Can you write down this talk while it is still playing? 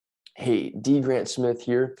Hey, D. Grant Smith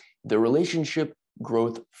here, the relationship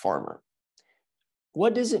growth farmer.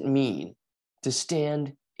 What does it mean to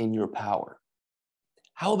stand in your power?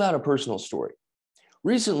 How about a personal story?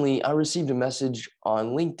 Recently, I received a message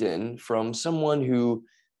on LinkedIn from someone who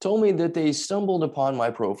told me that they stumbled upon my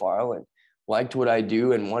profile and liked what I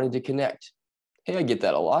do and wanted to connect. Hey, I get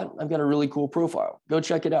that a lot. I've got a really cool profile. Go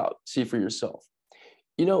check it out. See for yourself.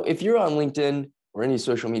 You know, if you're on LinkedIn or any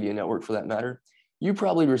social media network for that matter, you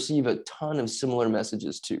probably receive a ton of similar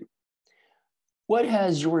messages too. What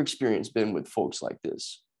has your experience been with folks like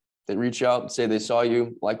this? They reach out, say they saw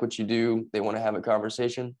you, like what you do, they want to have a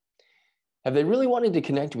conversation. Have they really wanted to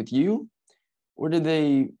connect with you? Or did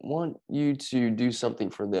they want you to do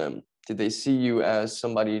something for them? Did they see you as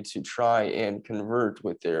somebody to try and convert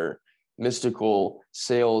with their mystical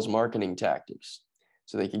sales marketing tactics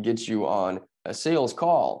so they could get you on a sales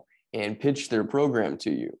call and pitch their program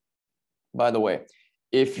to you? By the way,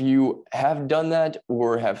 if you have done that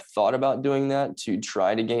or have thought about doing that to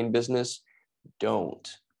try to gain business, don't.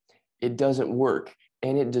 It doesn't work,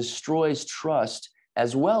 and it destroys trust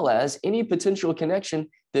as well as any potential connection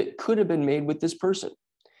that could have been made with this person.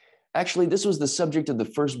 Actually, this was the subject of the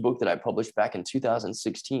first book that I published back in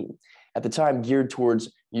 2016, at the time geared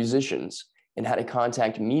towards musicians and how to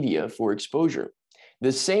contact media for exposure.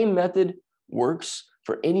 The same method works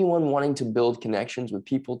for anyone wanting to build connections with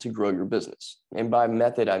people to grow your business. And by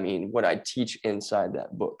method, I mean what I teach inside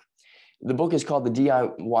that book. The book is called the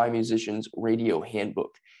DIY Musician's Radio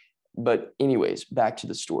Handbook. But anyways, back to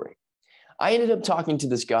the story. I ended up talking to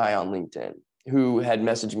this guy on LinkedIn who had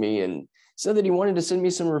messaged me and said that he wanted to send me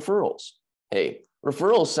some referrals. Hey,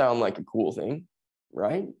 referrals sound like a cool thing,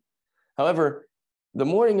 right? However, the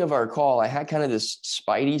morning of our call, I had kind of this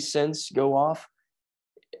spidey sense go off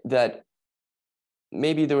that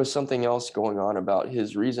maybe there was something else going on about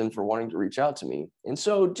his reason for wanting to reach out to me. And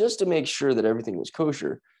so just to make sure that everything was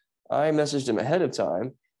kosher, I messaged him ahead of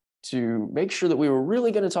time to make sure that we were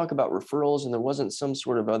really going to talk about referrals and there wasn't some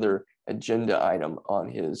sort of other agenda item on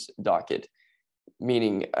his docket,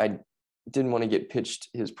 meaning I didn't want to get pitched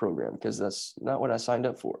his program because that's not what I signed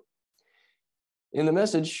up for. In the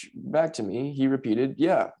message back to me, he repeated,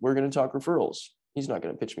 yeah, we're going to talk referrals. He's not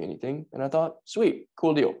going to pitch me anything. And I thought, sweet,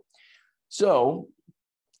 cool deal. So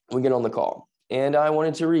we get on the call and I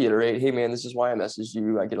wanted to reiterate, hey man, this is why I messaged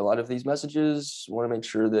you. I get a lot of these messages. I want to make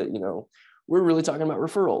sure that, we're really talking about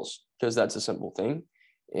referrals because that's a simple thing.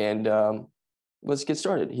 And let's get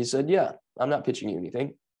started. He said, yeah, I'm not pitching you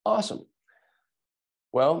anything. Awesome.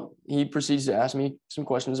 Well, he proceeds to ask me some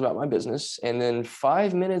questions about my business. And then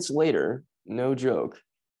 5 minutes later, no joke,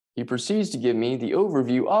 he proceeds to give me the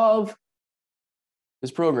overview of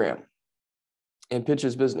his program and pitch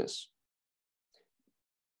his business.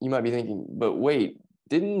 You might be thinking, but wait,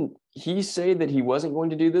 didn't he say that he wasn't going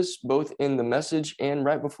to do this both in the message and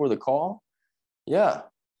right before the call? Yeah,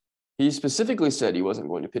 he specifically said he wasn't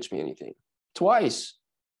going to pitch me anything twice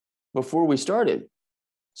before we started.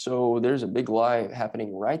 So there's a big lie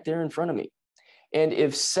happening right there in front of me. And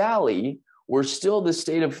if Sally were still the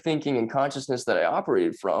state of thinking and consciousness that I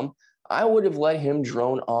operated from, I would have let him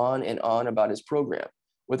drone on and on about his program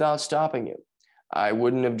without stopping him. I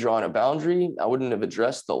wouldn't have drawn a boundary. I wouldn't have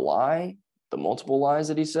addressed the lie, the multiple lies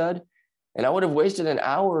that he said, and I would have wasted an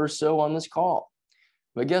hour or so on this call.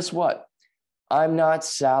 But guess what? I'm not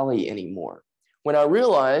Sally anymore. When I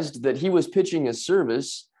realized that he was pitching his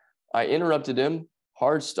service, I interrupted him,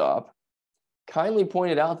 hard stop, kindly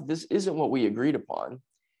pointed out that this isn't what we agreed upon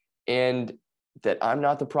and that I'm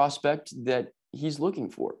not the prospect that he's looking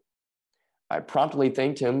for. I promptly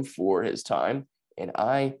thanked him for his time and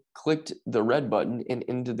I clicked the red button and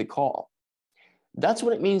ended the call. That's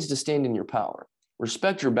what it means to stand in your power.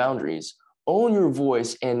 Respect your boundaries, own your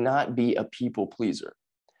voice, and not be a people pleaser.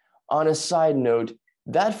 On a side note,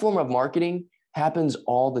 that form of marketing happens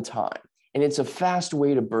all the time, and it's a fast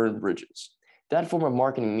way to burn bridges. That form of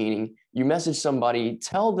marketing meaning you message somebody,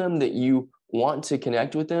 tell them that you want to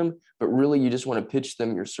connect with them, but really you just want to pitch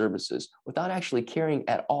them your services without actually caring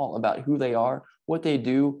at all about who they are, what they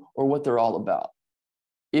do, or what they're all about.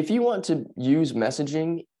 If you want to use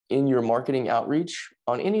messaging in your marketing outreach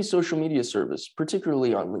on any social media service,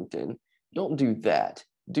 particularly on LinkedIn, don't do that.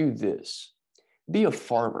 Do this. Be a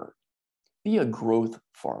farmer. Be a growth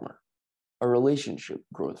farmer, a relationship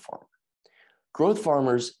growth farmer. Growth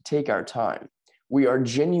farmers take our time. We are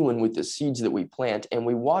genuine with the seeds that we plant, and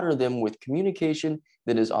we water them with communication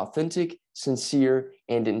that is authentic, sincere,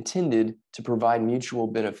 and intended to provide mutual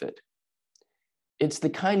benefit. It's the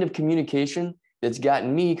kind of communication that's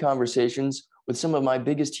gotten me conversations with some of my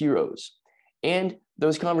biggest heroes. And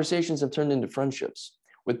those conversations have turned into friendships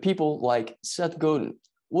with people like Seth Godin,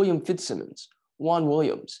 William Fitzsimmons, Juan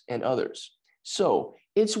Williams, and others. So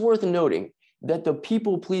it's worth noting that the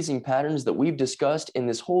people-pleasing patterns that we've discussed in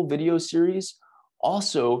this whole video series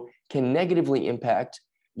also can negatively impact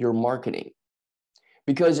your marketing,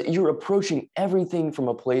 because you're approaching everything from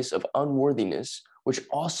a place of unworthiness, which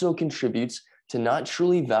also contributes to not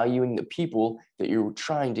truly valuing the people that you're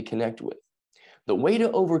trying to connect with. The way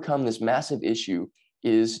to overcome this massive issue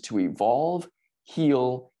is to evolve,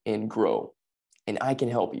 heal, and grow. And I can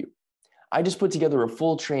help you. I just put together a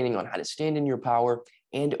full training on how to stand in your power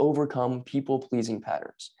and overcome people-pleasing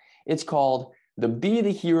patterns. It's called the Be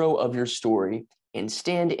the Hero of Your Story and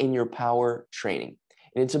Stand in Your Power training.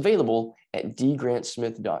 And it's available at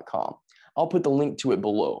dgrantsmith.com. I'll put the link to it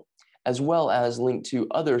below, as well as link to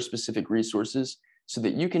other specific resources so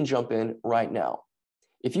that you can jump in right now.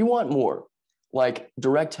 If you want more, like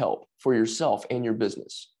direct help for yourself and your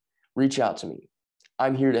business, reach out to me.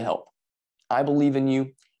 I'm here to help. I believe in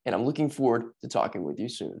you, and I'm looking forward to talking with you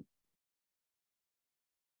soon.